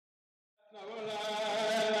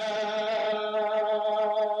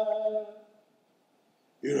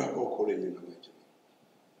in the way.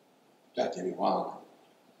 That's any one.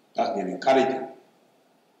 That's any encouragement.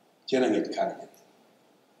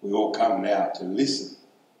 We all come now to listen.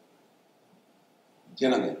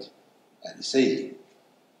 And see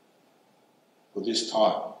for this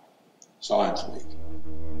time, Science Week.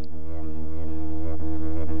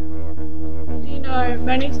 You know,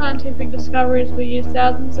 many scientific discoveries were used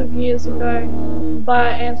thousands of years ago by our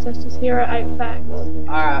ancestors. Here are 8 facts.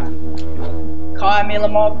 Alright. Kai Mila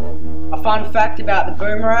Mob. A fun fact about the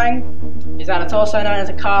boomerang is that it's also known as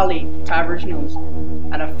a Collie to Aboriginals.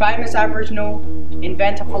 And a famous Aboriginal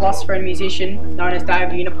inventor, philosopher and musician known as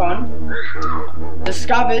David Unipon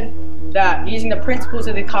discovered that using the principles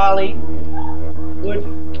of the Collie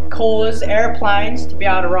would cause airplanes to be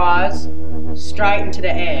able to rise straight into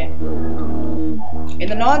the air. In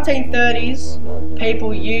the 1930s,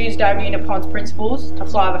 people used David Unipon's principles to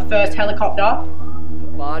fly the first helicopter.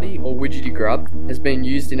 Bardi or widgety grub has been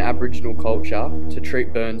used in Aboriginal culture to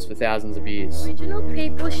treat burns for thousands of years. Aboriginal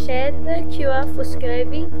people shared the cure for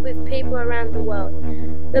scurvy with people around the world.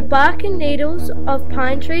 The bark and needles of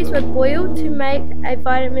pine trees were boiled to make a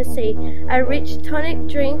vitamin C, a rich tonic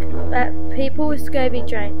drink that people with scurvy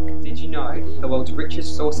drank. Did you know the world's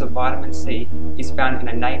richest source of vitamin C is found in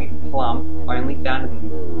a native plum only found in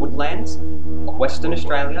the woodlands of Western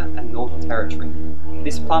Australia and Northern Territory?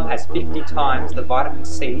 This plum has 50 times the vitamin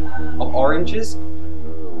C of oranges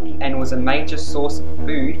and was a major source of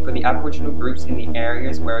food for the Aboriginal groups in the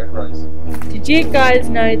areas where it grows. Did you guys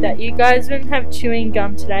know that you guys wouldn't have chewing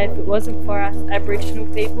gum today if it wasn't for us Aboriginal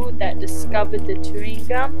people that discovered the chewing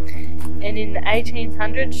gum? And in the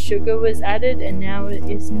 1800s, sugar was added, and now it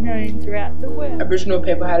is known throughout the world. Aboriginal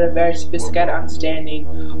people had a very sophisticated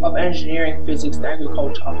understanding of engineering, physics, and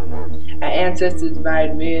agriculture. Our ancestors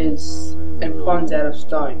made weirs and ponds out of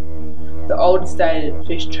stone. The oldest dated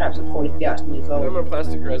fish traps are 40,000 years old.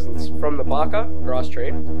 Thermoplastic resins from the barker grass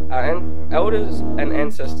tree. Our elders and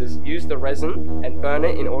ancestors used the resin and burn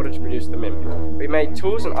it in order to produce the mimic. We made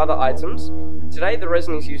tools and other items. Today the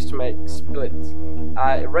resin is used to make splits.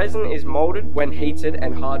 Resin is moulded when heated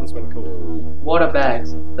and hardens when cooled. Water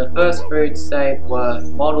bags. The first foods saved were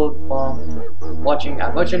modelled from watching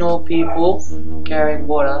Aboriginal people carrying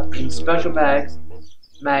water in special bags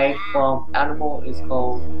made from animal is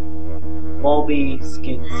called wallaby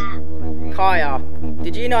skins. Kaya,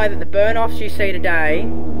 did you know that the burn-offs you see today,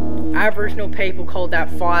 Aboriginal people called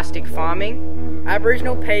that fire stick farming?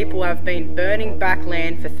 Aboriginal people have been burning back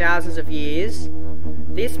land for thousands of years.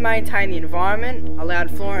 This maintained the environment,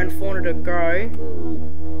 allowed flora and fauna to grow,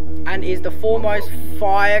 and is the foremost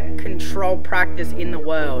fire control practice in the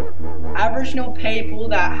world. Aboriginal people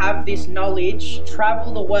that have this knowledge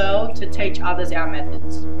travel the world to teach others our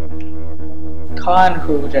methods. Kai and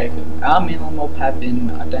Cruel Jacob, our Mila Mob have been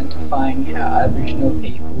identifying how Aboriginal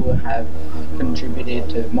people have contributed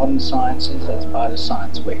to modern sciences as part of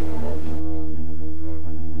Science Week.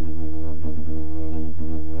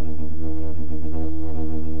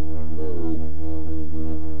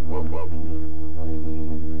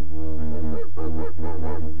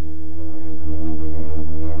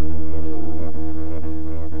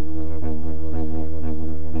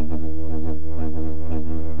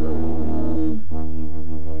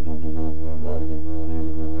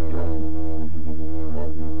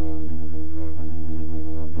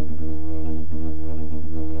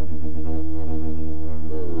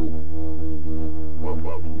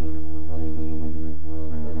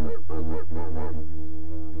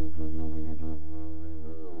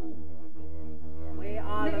 We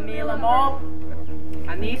are the Mila Mob,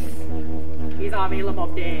 and this is our Mila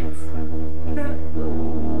Mob dance.